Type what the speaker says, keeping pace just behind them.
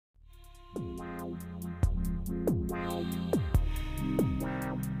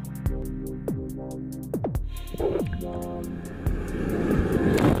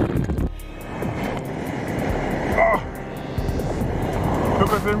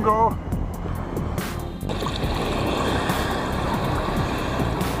Let him go.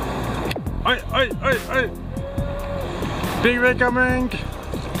 Oi, oi, oi, oi. Big wave coming.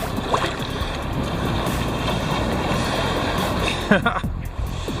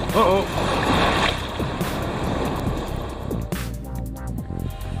 Uh-oh.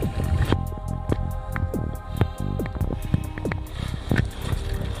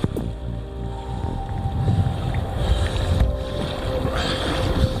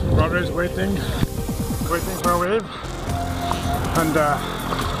 Brother is waiting for a wave, and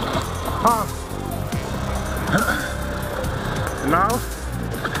now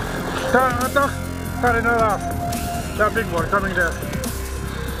that big one coming there.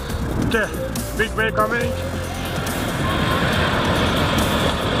 Okay, big wave coming.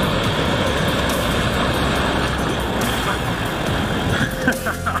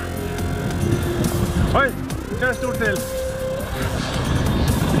 Oi, kjør stort til.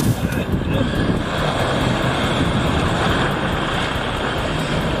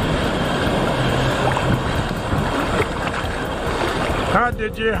 How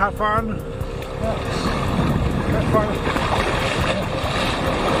did you have fun? Have fun.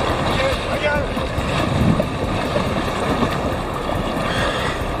 Again.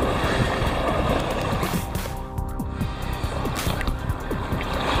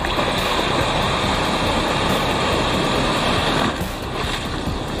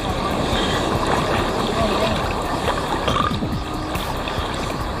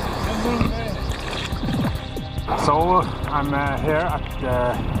 So I'm here at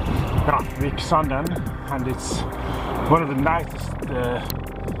Refviksanden, and it's one of the nicest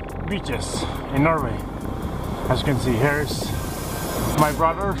beaches in Norway. As you can see, here's my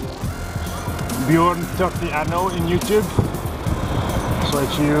brother bjorn30no in YouTube. So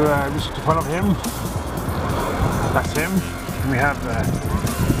if you wish to follow him, that's him. We have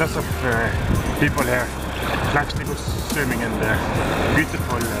lots of people here actually go swimming in the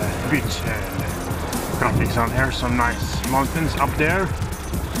beautiful beach. Refviksanden. Here are some nice mountains up there,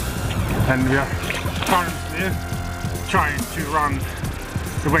 and we are currently trying to run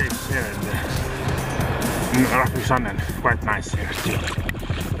the waves here in Refviksanden. Quite nice here too.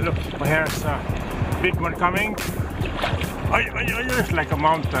 Look, here's a big one coming. It's like a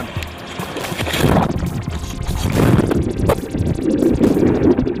mountain.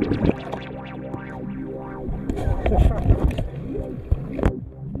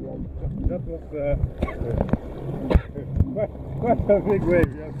 That was quite a big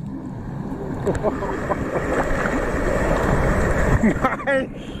wave, yes. Nej!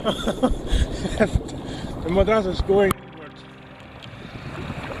 The madras is going inwards.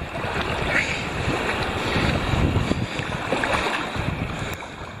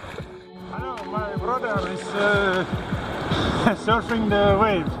 Hello, my brother is surfing the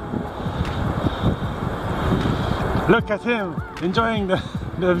wave. Look at him, enjoying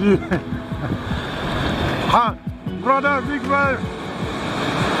the view. Ha! Brother, big wave!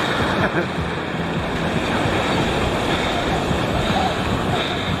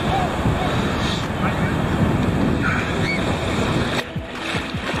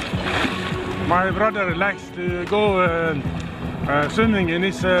 My brother likes to go swimming in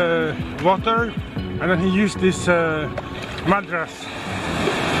his water, and then he used this mattress.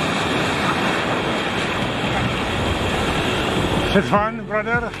 It's fun,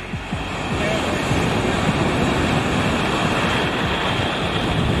 brother.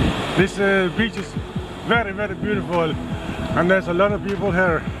 This beach is very, very beautiful, and there's a lot of people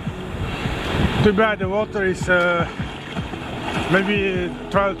here. Too bad the water is maybe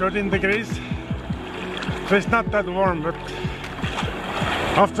 12-13 degrees, so it's not that warm, but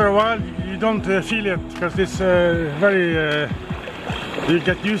after a while you don't feel it, because it's very you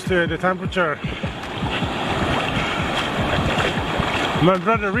get used to the temperature. My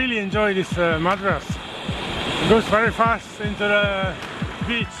brother really enjoyed this mattress. He goes very fast into the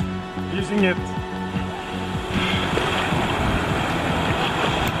beach using it.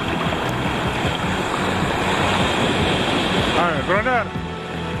 Hi, brother!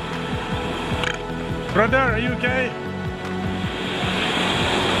 Brother, are you okay?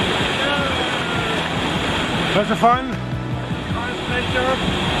 That's fun? HansNature,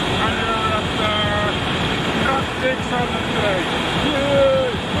 and you're at Refviksanden today. Yay!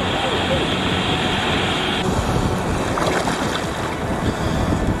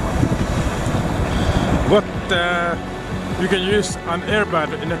 What you can use an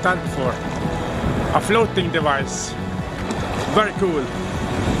airbag in a tent for? A floating device. Very cool.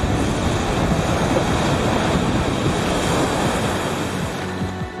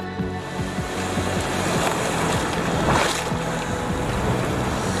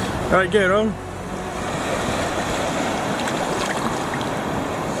 Det er gøy da.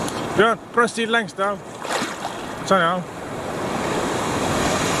 Bjørn, prøv å sidelengs da. Sånn ja.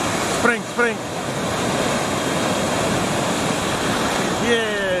 Spring, spring.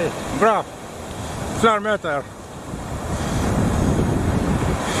 Yeah, bra. Flere meter.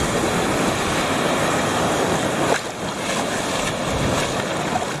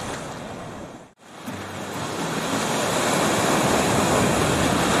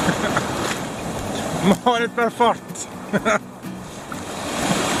 Må ha litt mer fart.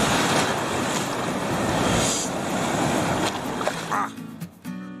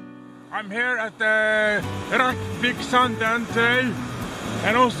 I'm here at the Refviksanden today,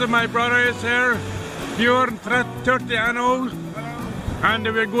 and also my brother is here, bjorn30no, and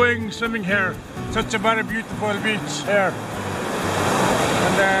we're going swimming here. Such a very beautiful beach here,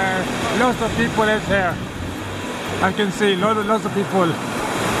 and lots of people is here. I can see lots of people.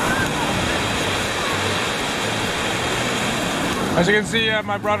 As you can see,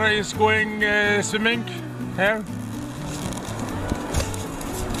 my brother is going swimming here.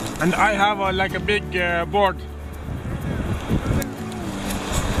 And I have like a big board.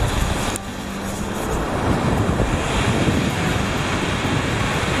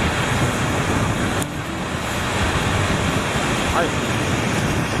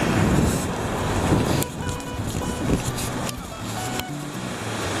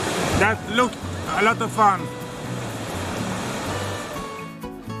 That looked a lot of fun.